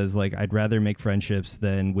Tuttle that says, like, I'd rather make friendships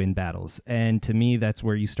than win battles. And to me, that's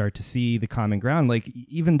where you start to see the common ground. Like,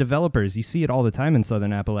 even developers, you see it all the time in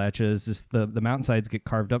Southern Appalachia, is just the mountainsides get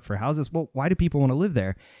carved up for houses. Well, why do people want to live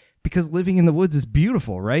there? Because living in the woods is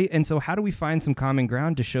beautiful, right? And so how do we find some common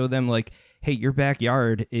ground to show them, like, hey, your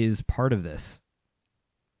backyard is part of this?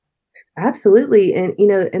 Absolutely. And,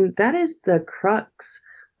 and that is the crux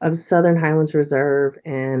of Southern Highlands Reserve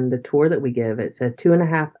and the tour that we give. It's a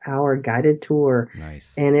 2.5-hour guided tour.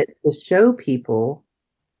 Nice. And it's to show people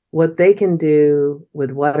what they can do with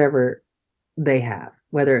whatever they have,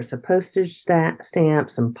 whether it's a postage stamp,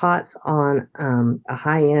 some pots on a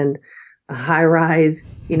high-end, a high-rise,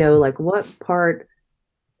 like what part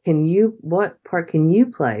can you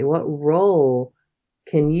play? What role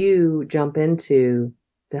can you jump into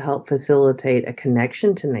to help facilitate a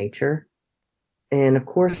connection to nature? And of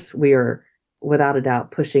course, we are without a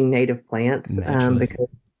doubt pushing native plants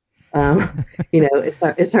because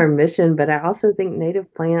it's our mission. But I also think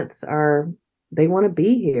native plants they want to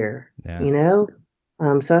be here. Yeah.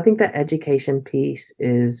 So I think that education piece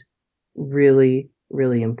is really,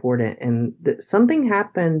 really important. And something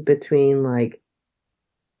happened between, like,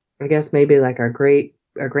 I guess maybe like our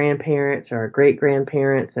grandparents or our great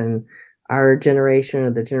grandparents and our generation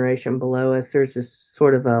or the generation below us. There's this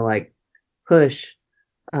sort of a like push,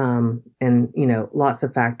 and lots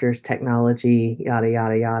of factors, technology, yada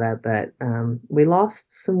yada yada, but we lost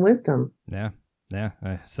some wisdom. Yeah,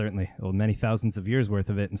 certainly many thousands of years worth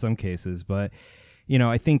of it in some cases. But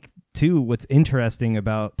I think too what's interesting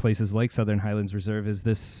about places like Southern Highlands Reserve is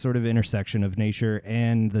this sort of intersection of nature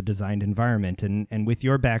and the designed environment. And with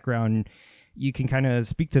your background, you can kind of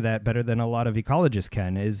speak to that better than a lot of ecologists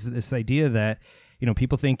can, is this idea that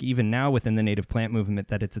people think even now within the native plant movement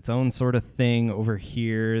that it's its own sort of thing over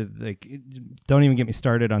here. Like, don't even get me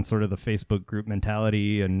started on sort of the Facebook group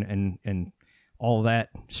mentality and all that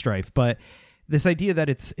strife. But this idea that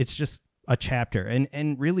it's just a chapter.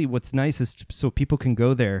 And really what's nice is so people can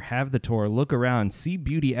go there, have the tour, look around, see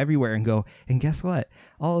beauty everywhere and go, and guess what?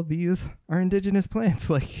 All of these are indigenous plants.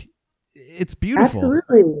 Like, it's beautiful.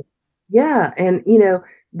 Absolutely. Yeah. And, to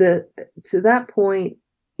that point,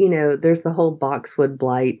 there's the whole boxwood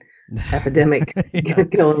blight epidemic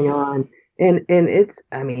going on. And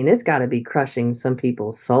it's got to be crushing some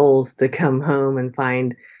people's souls to come home and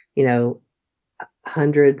find,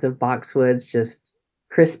 hundreds of boxwoods just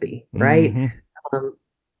crispy, right? Mm-hmm.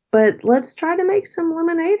 But let's try to make some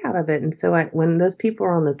lemonade out of it. And so when those people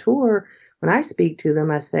are on the tour, when I speak to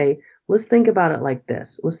them, I say, let's think about it like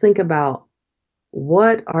this. Let's think about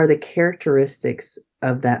what are the characteristics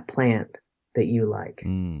of that plant that you like?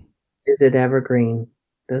 Mm. Is it evergreen?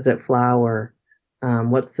 Does it flower?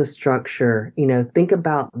 What's the structure? Think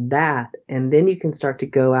about that. And then you can start to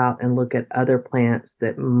go out and look at other plants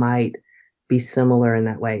that might be similar in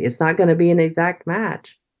that way. It's not going to be an exact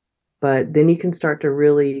match, but then you can start to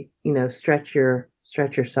really, stretch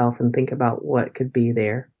yourself and think about what could be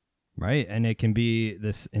there. Right. And it can be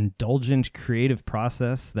this indulgent creative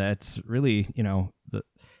process that's really,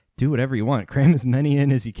 do whatever you want, cram as many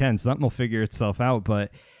in as you can. Something will figure itself out.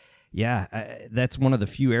 But yeah, that's one of the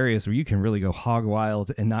few areas where you can really go hog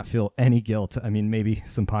wild and not feel any guilt. I mean, maybe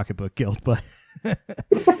some pocketbook guilt, but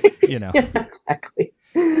Yeah, exactly.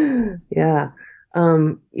 Yeah.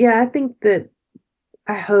 I think that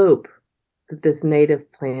I hope that this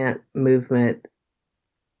native plant movement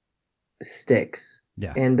sticks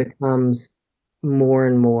and becomes more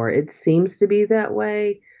and more. It seems to be that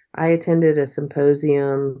way. I attended a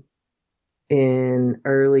symposium in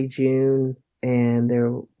early June, and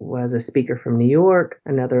there was a speaker from New York,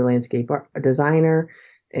 another landscape designer,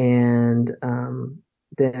 and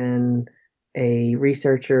then a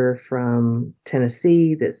researcher from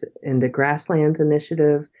Tennessee that's into Grasslands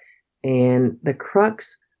Initiative. And the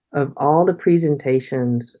crux of all the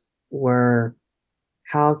presentations were,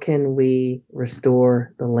 how can we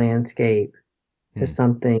restore the landscape to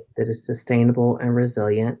something that is sustainable and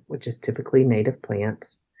resilient, which is typically native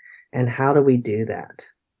plants? And how do we do that?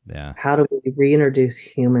 Yeah. How do we reintroduce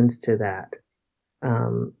humans to that?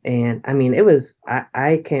 And I mean, it was,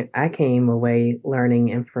 I came away learning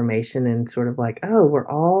information and sort of like, oh, we're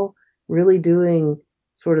all really doing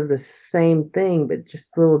sort of the same thing, but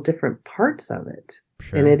just little different parts of it.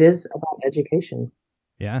 Sure. And it is about education.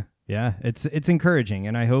 Yeah. Yeah. It's encouraging.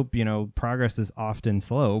 And I hope, progress is often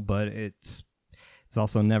slow, but it's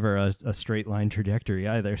also never a straight line trajectory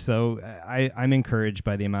either. So I'm encouraged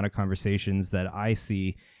by the amount of conversations that I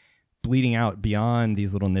see bleeding out beyond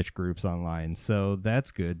these little niche groups online. So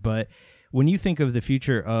that's good. But when you think of the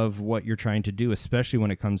future of what you're trying to do, especially when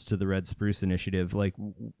it comes to the Red Spruce Initiative, like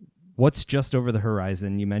what's just over the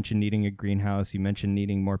horizon? You mentioned needing a greenhouse. You mentioned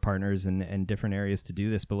needing more partners and different areas to do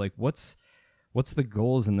this. But like, what's the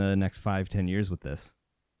goals in the next 5-10 years with this?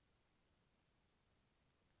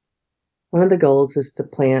 One of the goals is to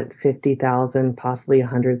plant 50,000, possibly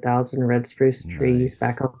 100,000 red spruce trees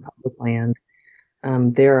back on public land.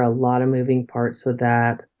 There are a lot of moving parts with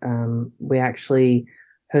that. We actually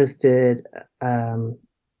hosted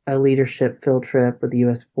a leadership field trip with the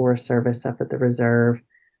U.S. Forest Service up at the reserve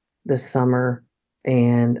this summer,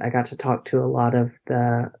 and I got to talk to a lot of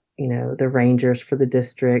the rangers for the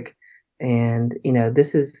district. And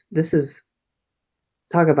this is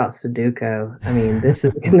talk about Sudoku. I mean, this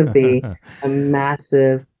is going to be a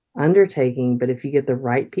massive undertaking, but if you get the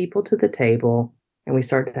right people to the table and we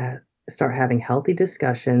start having healthy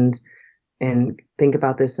discussions and think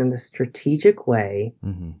about this in a strategic way,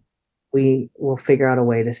 we will figure out a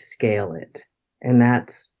way to scale it. And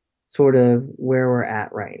that's sort of where we're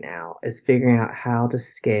at right now, is figuring out how to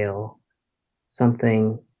scale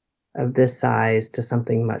something of this size to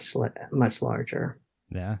something much larger.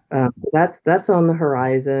 Yeah. So that's on the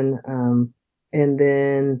horizon. And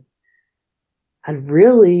then I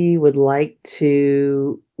really would like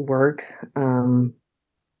to work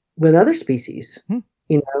with other species,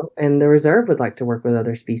 and the reserve would like to work with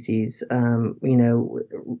other species.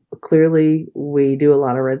 Clearly we do a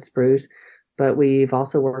lot of red spruce, but we've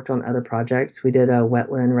also worked on other projects. We did a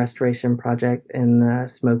wetland restoration project in the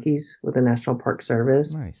Smokies with the National Park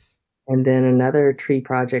Service. Nice. And then another tree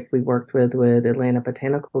project we worked with Atlanta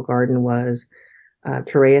Botanical Garden was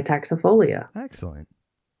Torreya taxifolia. Excellent.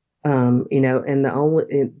 And the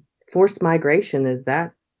only forced migration is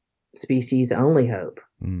that species' only hope.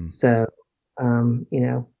 So,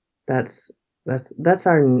 that's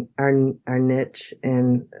our niche,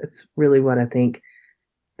 and it's really what I think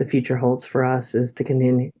the future holds for us, is to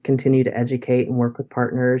continue to educate and work with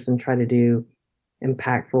partners and try to do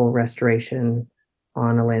impactful restoration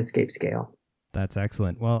on a landscape scale. That's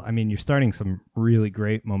excellent. Well, I mean, you're starting some really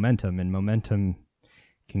great momentum, and momentum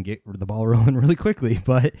can get the ball rolling really quickly.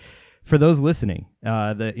 But for those listening,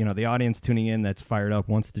 the audience tuning in that's fired up,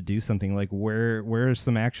 wants to do something, like where are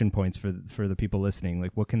some action points for the people listening?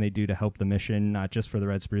 Like, what can they do to help the mission, not just for the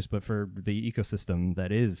red spruce, but for the ecosystem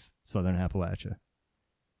that is Southern Appalachia?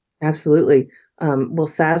 Absolutely. Well,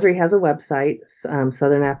 SASRI has a website,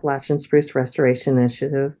 Southern Appalachian Spruce Restoration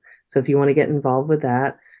Initiative. So if you want to get involved with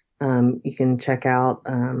that, you can check out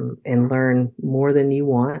and learn more than you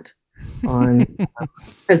want on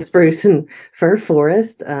spruce and fir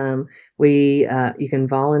forest. You can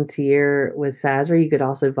volunteer with Sasser. You could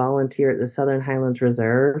also volunteer at the Southern Highlands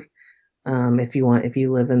Reserve if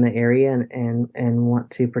you live in the area and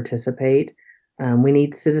want to participate. We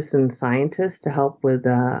need citizen scientists to help with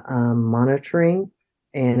monitoring,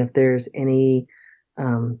 and if there's any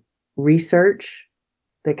research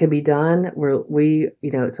that can be done,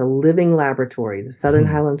 it's a living laboratory. The Southern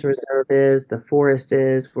Highlands Reserve the forest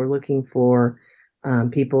is. We're looking for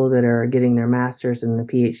people that are getting their master's and the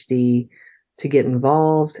PhD to get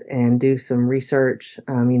involved and do some research.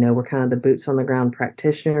 We're kind of the boots on the ground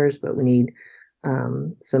practitioners, but we need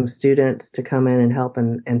some students to come in and help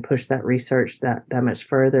and push that research that much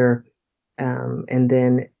further. And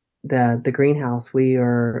then the greenhouse, we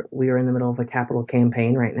are in the middle of a capital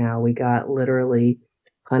campaign right now. We got literally,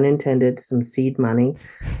 pun intended, some seed money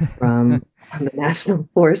from the National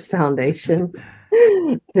Forest Foundation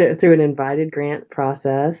through an invited grant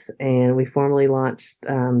process, and we formally launched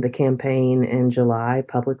the campaign in July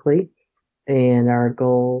publicly. And our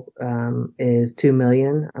goal is 2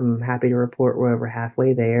 million. I'm happy to report we're over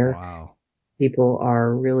halfway there. Wow. People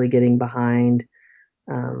are really getting behind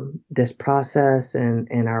this process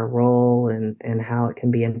and our role and how it can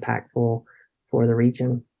be impactful for the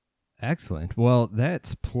region. Excellent. Well,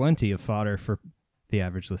 that's plenty of fodder for the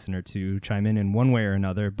average listener to chime in one way or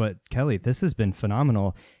another. But Kelly, this has been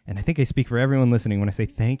phenomenal. And I think I speak for everyone listening when I say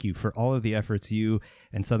thank you for all of the efforts you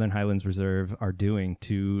and Southern Highlands Reserve are doing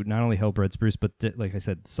to not only help red spruce, but like I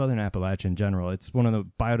said, Southern Appalachia in general. It's one of the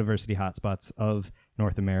biodiversity hotspots of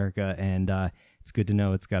North America. And it's good to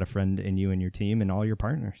know it's got a friend in you and your team and all your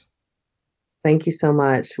partners. Thank you so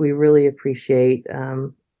much. We really appreciate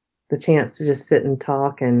the chance to just sit and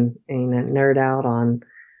talk and nerd out on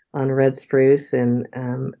red spruce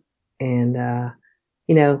I'll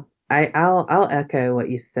echo what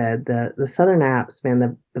you said. The Southern Apps, man,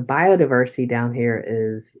 the biodiversity down here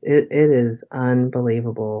it is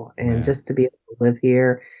unbelievable, and just to be able to live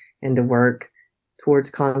here and to work towards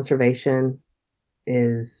conservation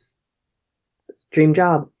is a dream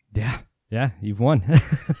job. Yeah, you've won.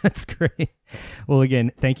 That's great. Well,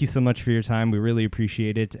 again, thank you so much for your time. We really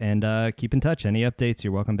appreciate it. And keep in touch. Any updates,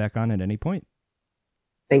 you're welcome back on at any point.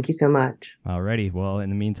 Thank you so much. Alrighty. Well, in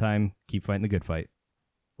the meantime, keep fighting the good fight.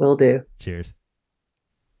 Will do. Cheers.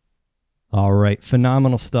 All right.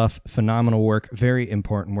 Phenomenal stuff. Phenomenal work. Very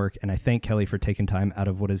important work. And I thank Kelly for taking time out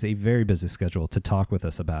of what is a very busy schedule to talk with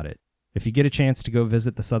us about it. If you get a chance to go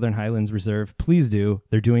visit the Southern Highlands Reserve, please do.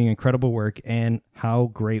 They're doing incredible work, and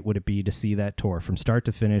how great would it be to see that tour from start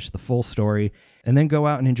to finish, the full story, and then go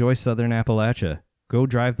out and enjoy Southern Appalachia. Go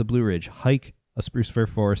drive the Blue Ridge, hike a spruce fir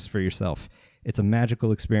forest for yourself. It's a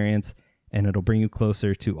magical experience, and it'll bring you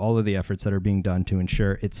closer to all of the efforts that are being done to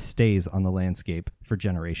ensure it stays on the landscape for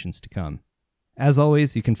generations to come. As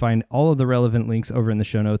always, you can find all of the relevant links over in the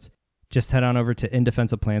show notes. Just head on over to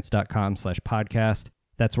indefenseofplants.com/podcast.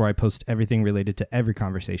 That's where I post everything related to every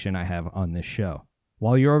conversation I have on this show.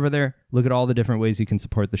 While you're over there, look at all the different ways you can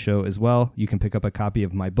support the show as well. You can pick up a copy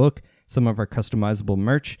of my book, some of our customizable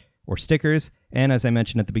merch or stickers, and as I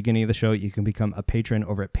mentioned at the beginning of the show, you can become a patron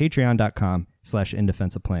over at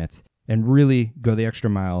patreon.com/indefenseofplants and really go the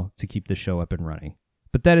extra mile to keep the show up and running.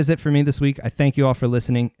 But that is it for me this week. I thank you all for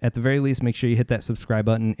listening. At the very least, make sure you hit that subscribe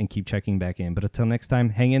button and keep checking back in. But until next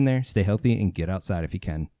time, hang in there, stay healthy, and get outside if you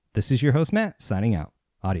can. This is your host, Matt, signing out.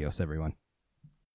 Adios, everyone.